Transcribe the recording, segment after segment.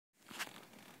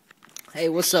Hey,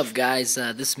 what's up, guys?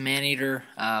 This is Maneater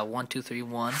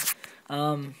 1231.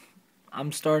 I'm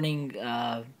starting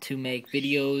to make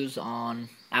videos on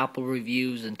Apple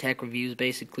reviews and tech reviews,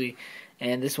 basically,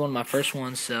 and this is one of my first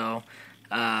ones. So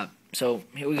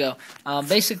here we go.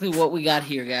 Basically, what we got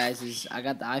here, guys, is I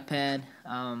got the iPad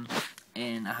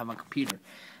and I have my computer.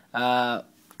 I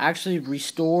actually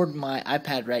restored my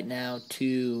iPad right now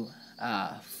to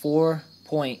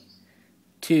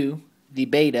 4.2, the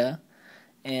beta.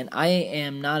 And I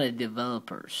am not a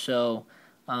developer, so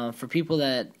for people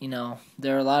that,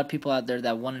 there are a lot of people out there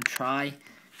that want to try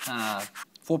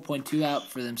 4.2 out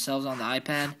for themselves on the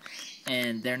iPad,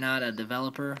 and they're not a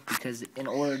developer, because in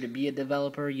order to be a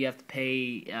developer, you have to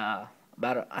pay I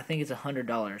think it's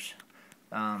 $100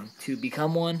 to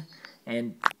become one,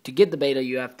 and to get the beta,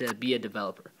 you have to be a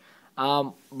developer.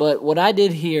 But what I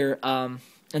did here,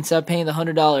 instead of paying the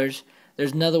 $100,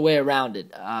 there's another way around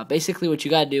it. Basically, what you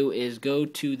gotta do is go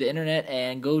to the internet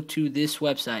and go to this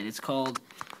website. It's called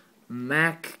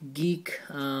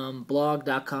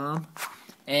MacGeekblog.com.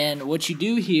 And what you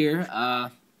do here,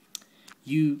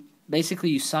 you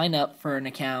sign up for an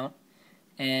account,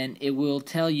 and it will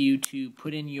tell you to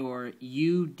put in your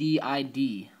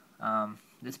UDID.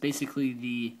 That's basically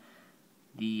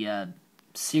the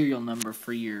serial number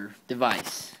for your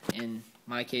device. In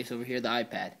my case, over here, the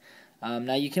iPad.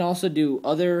 Now you can also do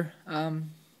other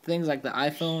things like the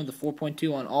iPhone, the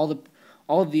 4.2 on all of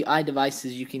the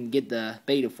iDevices. You can get the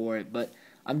beta for it, but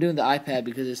I'm doing the iPad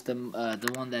because it's the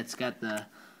one that's got the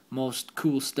most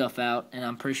cool stuff out, and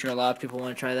I'm pretty sure a lot of people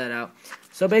want to try that out.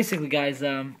 So basically, guys,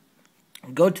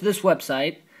 go to this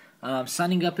website.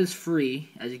 Signing up is free,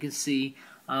 as you can see,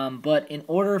 but in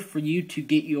order for you to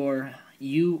get your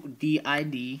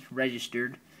UDID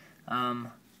registered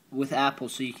with Apple,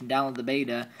 so you can download the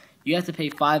beta, you have to pay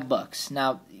 $5.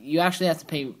 Now, you actually have to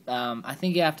pay, I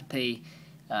think you have to pay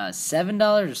 $7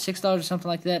 or $6 or something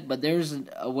like that, but there's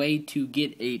a way to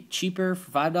get it cheaper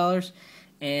for $5,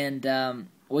 and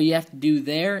what you have to do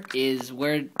there is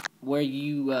where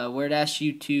it asks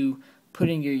you to put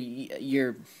in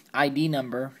your ID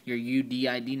number, your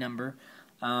UDID number.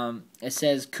 It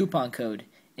says coupon code,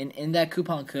 and in that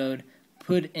coupon code,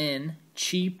 put in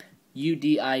cheap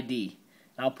UDID.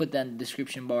 I'll put that in the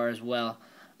description bar as well.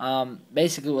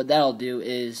 Basically, what that'll do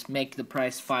is make the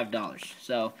price $5.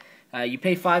 So you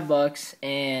pay $5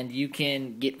 and you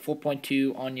can get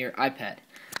 4.2 on your iPad.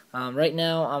 Right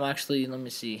now, let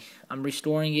me see. I'm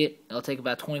restoring it. It'll take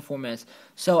about 24 minutes.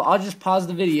 So I'll just pause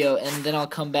the video, and then I'll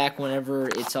come back whenever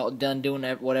it's all done doing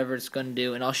whatever it's going to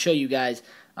do, and I'll show you guys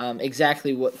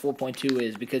exactly what 4.2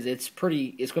 is, because it's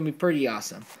going to be pretty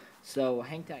awesome. So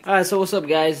hang tight. All right. So what's up,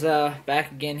 guys?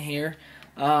 Back again here.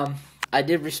 I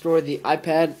did restore the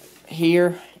iPad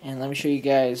here, and let me show you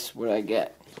guys what I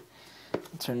got.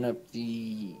 Turn up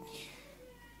the...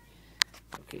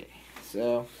 Okay,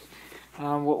 so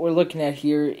what we're looking at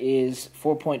here is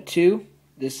 4.2.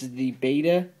 This is the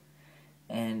beta,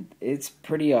 and it's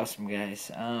pretty awesome,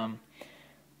 guys.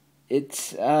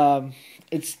 It's got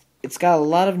a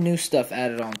lot of new stuff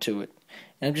added onto it,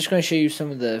 and I'm just going to show you some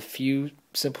of the few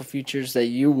simple features that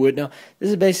you would know. This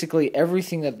is basically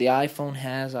everything that the iPhone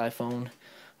has. iPhone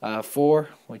 4,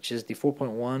 which is the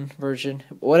 4.1 version,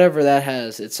 whatever that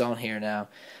has, it's on here now.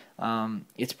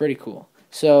 It's pretty cool.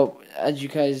 So as you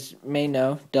guys may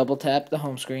know, double tap the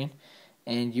home screen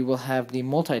and you will have the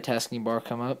multitasking bar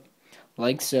come up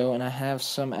like so, and I have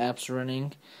some apps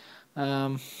running.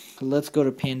 Let's go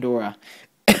to Pandora.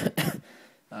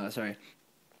 Sorry.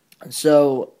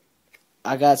 So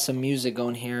I got some music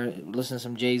going here. Listen to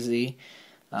some Jay-Z.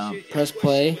 Press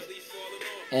play,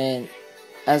 and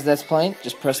as that's playing,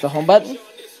 just press the home button,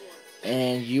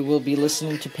 and you will be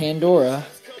listening to Pandora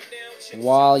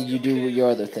while you do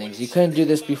your other things. You couldn't do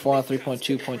this before on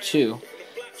 3.2.2.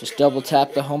 Just double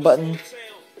tap the home button,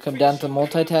 come down to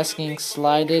multitasking,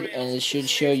 slide it, and it should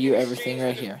show you everything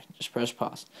right here. Just press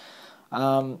pause.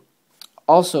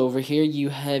 Also, over here you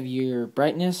have your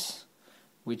brightness,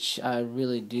 which I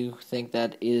really do think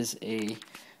that is a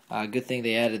good thing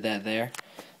they added that there.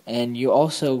 And you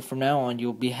also, from now on,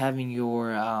 you'll be having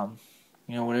your,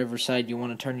 whatever side you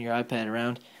want to turn your iPad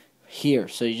around here.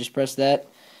 So you just press that,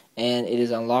 and it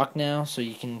is unlocked now, so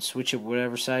you can switch it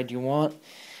whatever side you want,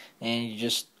 and you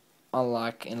just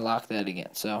unlock and lock that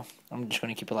again. So I'm just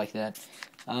going to keep it like that.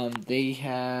 They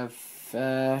have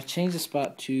changed the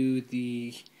spot to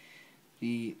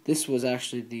this was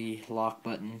actually the lock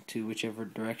button to whichever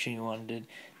direction you wanted it.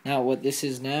 Now what this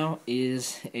is now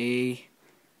is a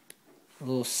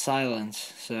little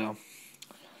silence. So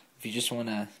if you just want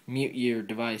to mute your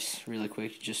device really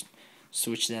quick, you just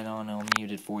switch that on and it'll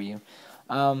mute it for you.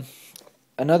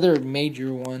 Another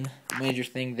major one major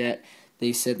thing that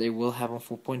they said they will have on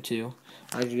 4.2.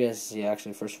 As you guys see,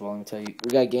 actually, first of all, let me tell you,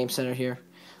 we got Game Center here.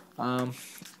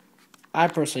 I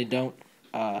personally don't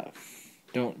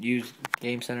use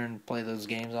Game Center and play those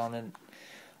games on it,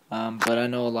 but I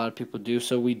know a lot of people do.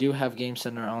 So we do have Game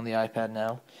Center on the iPad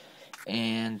now.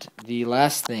 And the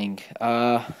last thing,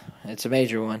 it's a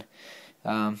major one.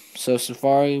 So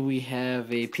Safari, we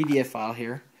have a PDF file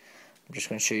here. I'm just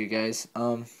going to show you guys.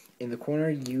 In the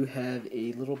corner, you have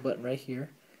a little button right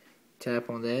here. Tap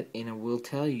on that, and it will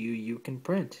tell you can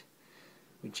print,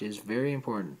 which is very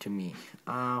important to me.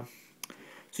 So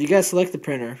you guys select the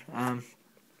printer.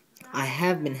 I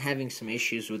have been having some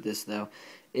issues with this, though.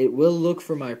 It will look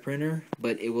for my printer,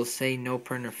 but it will say no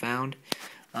printer found.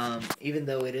 Even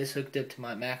though it is hooked up to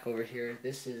my Mac over here,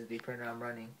 this is the printer I'm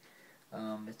running.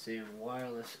 It's a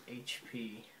wireless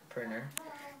HP printer,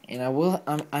 and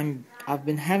I've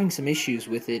been having some issues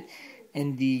with it.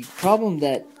 And the problem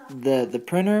that the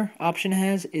printer option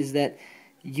has is that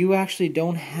you actually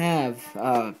don't have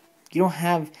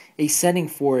a setting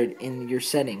for it in your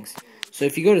settings. So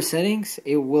if you go to settings,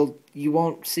 you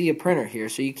won't see a printer here,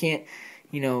 so you can't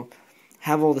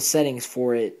have all the settings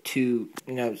for it to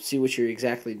see what you're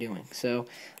exactly doing. So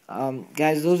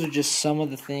guys, those are just some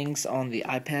of the things on the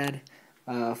iPad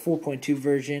 4.2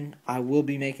 version. I will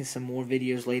be making some more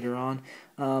videos later on.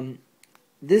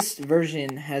 This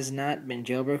version has not been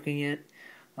jailbroken yet.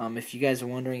 If you guys are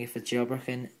wondering if it's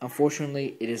jailbroken,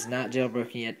 unfortunately it is not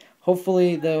jailbroken yet.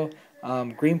 Hopefully though,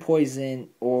 Green Poison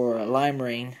or Lime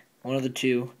Rain, one of the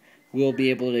two, will be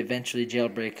able to eventually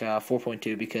jailbreak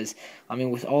 4.2, because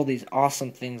with all these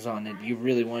awesome things on it, you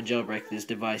really want to jailbreak this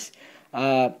device.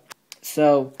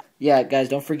 So yeah, guys,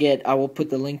 don't forget, I will put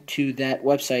the link to that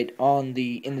website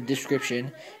in the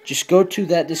description. Just go to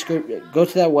that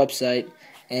website,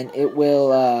 and it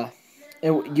will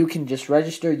you can just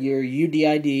register your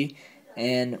UDID,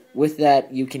 and with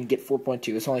that you can get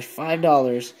 4.2. It's only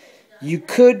 $5. You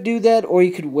could do that, or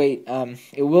you could wait.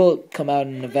 It will come out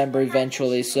in November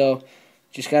eventually, so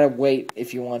just gotta wait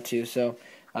if you want to. So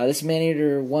this is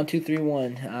Maneater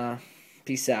 1231.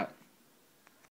 Peace out.